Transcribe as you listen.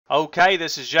Okay,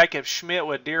 this is Jacob Schmidt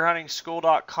with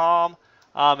DeerHuntingSchool.com.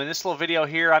 In this little video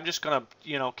here, I'm just going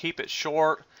to, keep it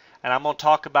short, and I'm going to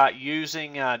talk about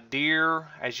using deer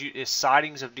as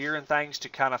sightings of deer and things to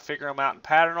kind of figure them out and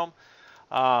pattern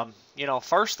them.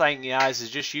 First thing, guys, is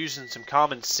just using some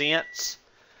common sense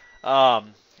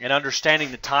and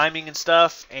understanding the timing and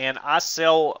stuff. And I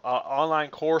sell an online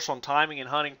course on timing and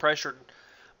hunting pressured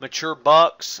mature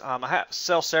bucks. I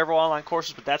sell several online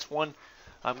courses, but that's one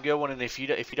good one. And if you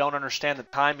don't understand the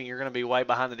timing, you're going to be way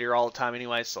behind the deer all the time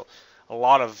anyway. So a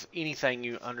lot of anything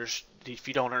if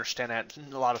you don't understand that,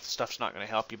 a lot of stuff's not going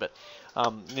to help you. But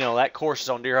that course is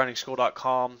on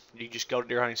DeerHuntingSchool.com. You just go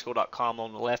to DeerHuntingSchool.com.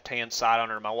 On the left-hand side,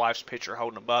 under my wife's picture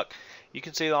holding a buck, you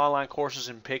can see the online courses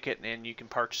and pick it, and you can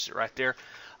purchase it right there.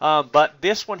 But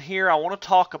this one here, I want to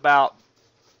talk about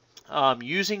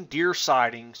using deer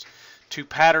sightings to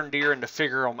pattern deer and to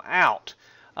figure them out.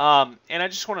 And I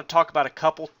just want to talk about a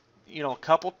couple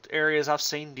areas I've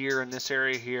seen deer in this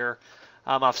area here.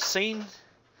 I'm going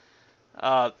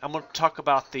to talk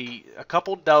about a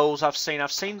couple does I've seen.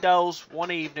 I've seen does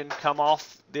one evening come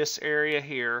off this area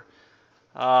here,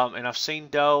 and I've seen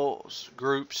does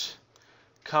groups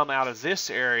come out of this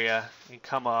area and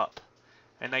come up,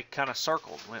 and they kind of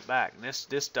circled and went back. And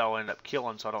this doe ended up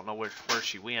killing, so I don't know where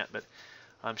she went, but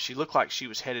she looked like she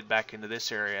was headed back into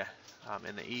this area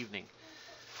in the evening.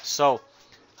 So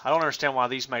I don't understand why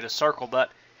these made a circle,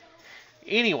 but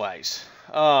anyways,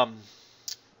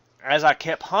 as I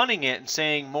kept hunting it and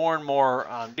seeing more and more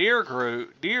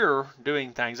deer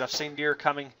doing things, I've seen deer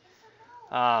coming,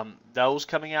 those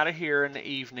coming out of here in the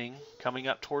evening, coming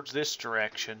up towards this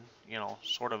direction,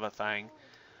 sort of a thing.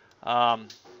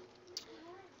 I've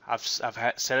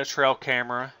set a trail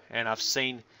camera, and I've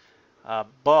seen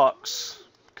bucks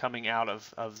coming out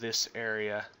of this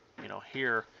area,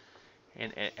 here,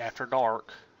 and after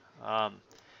dark. I've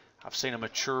seen a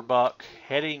mature buck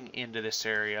heading into this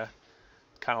area,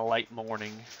 kind of late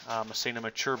morning. I've seen a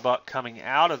mature buck coming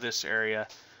out of this area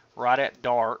right at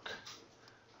dark.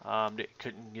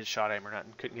 Couldn't get a shot at him or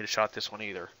nothing. Couldn't get a shot at this one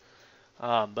either.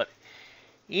 But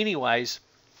anyways,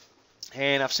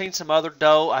 and I've seen some other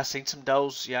doe. I've seen some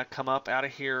does, come up out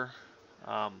of here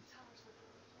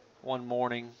one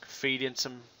morning, feed in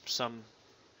some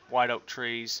white oak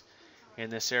trees in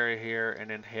this area here, and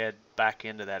then head back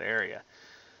into that area.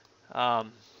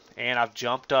 And I've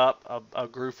jumped up a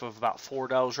group of about 4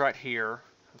 does right here,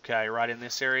 okay, right in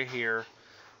this area here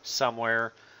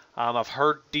somewhere. I've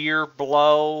heard deer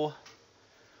blow,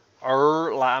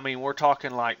 we're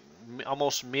talking like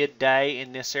almost midday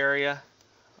in this area,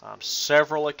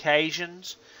 several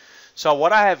occasions. So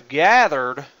what I have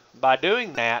gathered by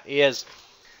doing that is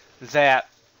that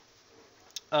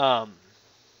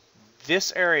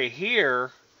this area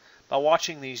here, by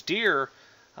watching these deer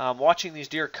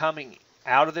coming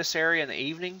out of this area in the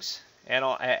evenings and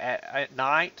at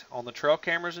night on the trail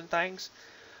cameras and things,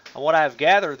 and what I've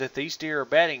gathered that these deer are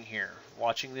bedding here.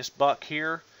 Watching this buck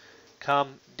here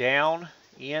come down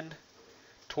in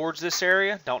towards this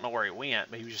area. Don't know where he went,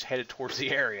 but he was just headed towards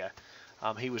the area.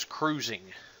 He was cruising.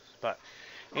 But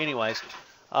anyways,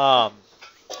 and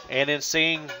then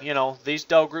seeing, these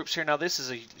doe groups here. Now this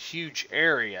is a huge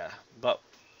area, but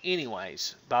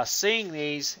anyways, by seeing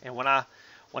these, and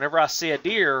whenever I see a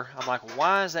deer, I'm like,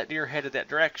 why is that deer headed that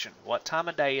direction? What time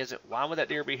of day is it? Why would that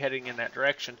deer be heading in that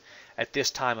direction at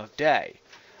this time of day?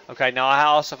 Okay, now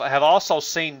I have also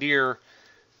seen deer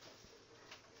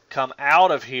come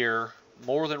out of here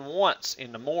more than once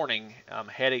in the morning,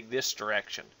 heading this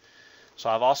direction. So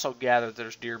I've also gathered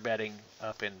there's deer bedding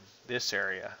up in this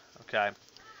area, okay?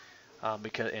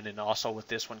 And then also with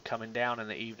this one coming down in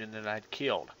the evening that I'd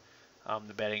killed,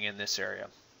 the bedding in this area.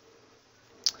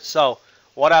 So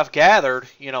what I've gathered,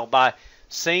 by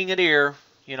seeing a deer,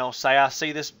 say I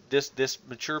see this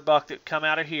mature buck that come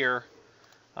out of here,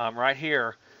 right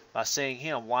here, by seeing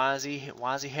him, why is he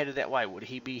headed that way? Would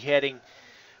he be heading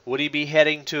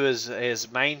to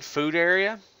his main food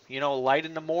area, late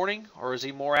in the morning, or is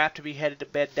he more apt to be headed to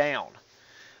bed down?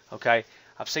 Okay,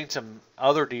 I've seen some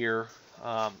other deer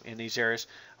in these areas.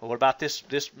 What about this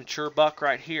mature buck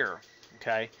right here?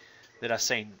 Okay, that I've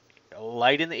seen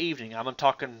late in the evening. I'm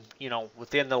talking,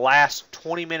 within the last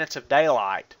 20 minutes of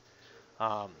daylight.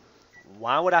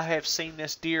 Why would I have seen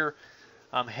this deer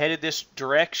headed this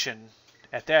direction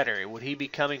at that area? Would he be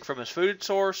coming from his food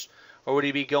source, or would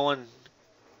he be coming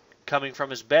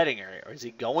from his bedding area? Or is he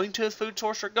going to his food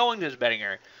source or going to his bedding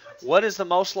area? What is the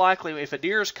most likely? If a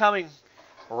deer is coming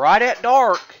right at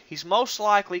dark, he's most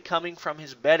likely coming from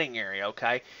his bedding area,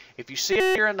 okay? If you see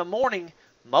a deer in the morning,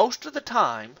 most of the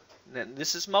time, and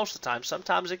this is most of the time,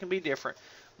 sometimes it can be different,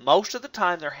 most of the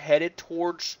time they're headed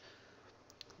towards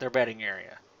their bedding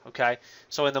area. Okay,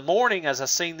 so in the morning, as I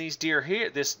seen these deer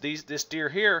here, this deer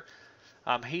here,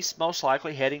 he's most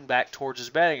likely heading back towards his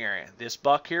bedding area. This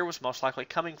buck here was most likely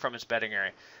coming from his bedding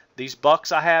area. These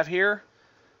bucks I have here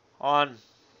on,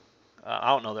 I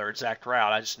don't know their exact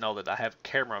route. I just know that I have a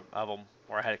camera of them,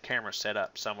 or I had a camera set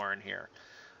up somewhere in here.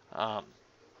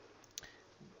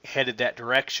 Headed that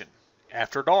direction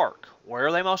after dark. Where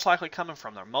are they most likely coming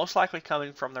from? They're most likely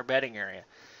coming from their bedding area.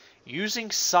 Using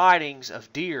sightings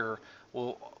of deer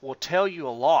will tell you a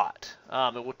lot.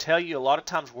 It will tell you a lot of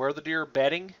times where the deer are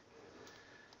bedding.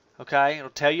 Okay, it'll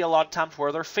tell you a lot of times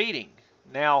where they're feeding.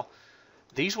 Now,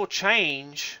 these will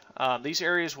change. These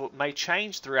areas may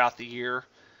change throughout the year,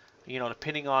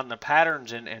 depending on the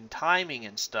patterns and timing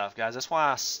and stuff, guys. That's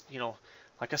why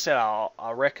like I said,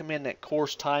 I recommend that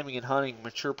course timing and hunting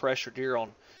mature pressure deer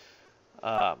on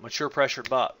mature pressure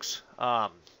bucks.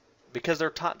 Because they're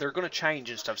going to change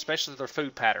and stuff, especially their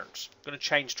food patterns. Going to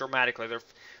change dramatically.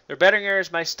 Their bedding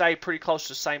areas may stay pretty close to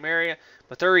the same area,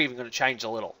 but they're even going to change a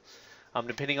little,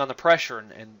 depending on the pressure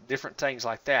and different things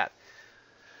like that.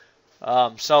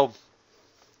 So,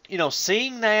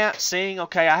 seeing,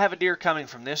 okay, I have a deer coming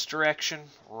from this direction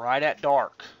right at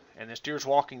dark, and this deer's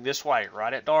walking this way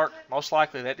right at dark. Most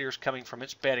likely that deer's coming from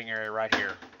its bedding area right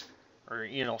here, or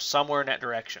somewhere in that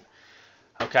direction.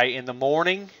 Okay, in the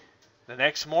morning. The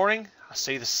next morning, I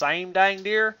see the same dang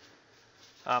deer.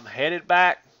 I'm headed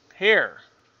back here.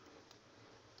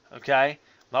 Okay,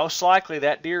 most likely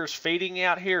that deer is feeding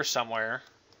out here somewhere,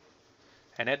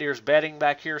 and that deer is bedding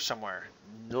back here somewhere.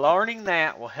 Learning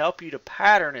that will help you to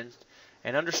pattern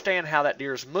and understand how that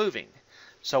deer is moving.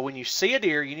 So when you see a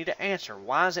deer, you need to answer,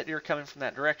 why is that deer coming from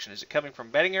that direction? Is it coming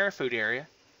from bedding area, food area?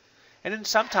 And then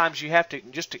sometimes you have to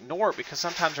just ignore it because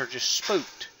sometimes they're just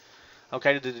spooked.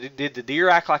 Okay, did the deer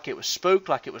act like it was spooked,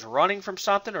 like it was running from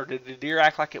something, or did the deer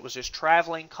act like it was just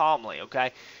traveling calmly?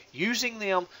 Okay, using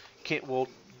them will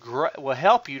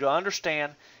help you to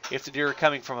understand if the deer are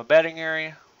coming from a bedding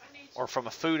area or from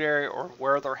a food area or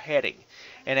where they're heading.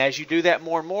 And as you do that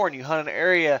more and more and you hunt an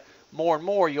area more and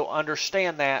more, you'll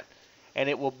understand that, and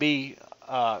it will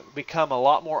become a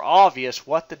lot more obvious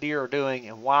what the deer are doing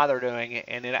and why they're doing it,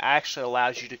 and it actually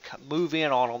allows you to move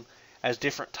in on them as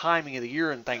different timing of the year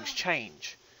and things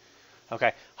change.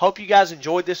 Okay, hope you guys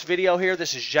enjoyed this video here.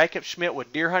 This is Jacob Schmidt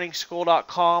with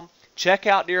DeerHuntingSchool.com. Check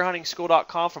out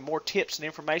DeerHuntingSchool.com for more tips and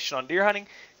information on deer hunting.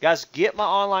 Guys, get my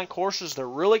online courses. They're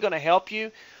really going to help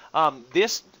you.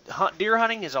 This deer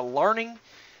hunting is a learning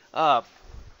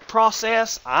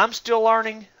process. I'm still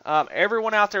learning.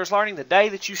 Everyone out there is learning. The day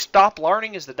that you stop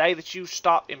learning is the day that you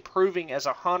stop improving as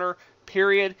a hunter,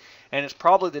 period. And it's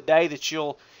probably the day that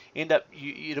you'll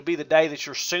it'll be the day that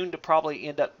you're soon to probably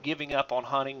end up giving up on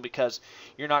hunting because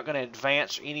you're not going to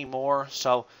advance anymore.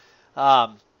 So,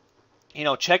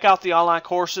 check out the online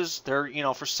courses. They're,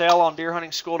 for sale on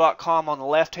DeerHuntingSchool.com on the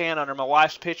left hand under my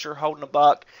wife's picture holding a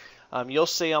buck. You'll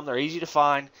see them. They're easy to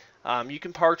find. You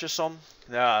can purchase them,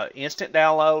 instant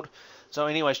download. So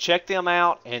anyways, check them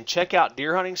out and check out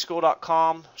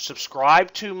DeerHuntingSchool.com.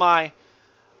 Subscribe to my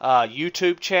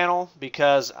YouTube channel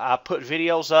because I put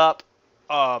videos up.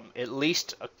 At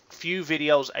least a few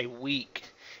videos a week,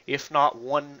 if not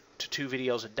 1 to 2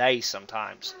 videos a day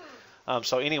sometimes.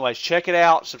 So anyways, check it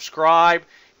out, subscribe,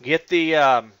 get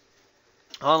the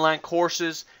online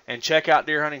courses, and check out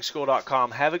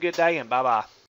DeerHuntingSchool.com. Have a good day, and bye-bye.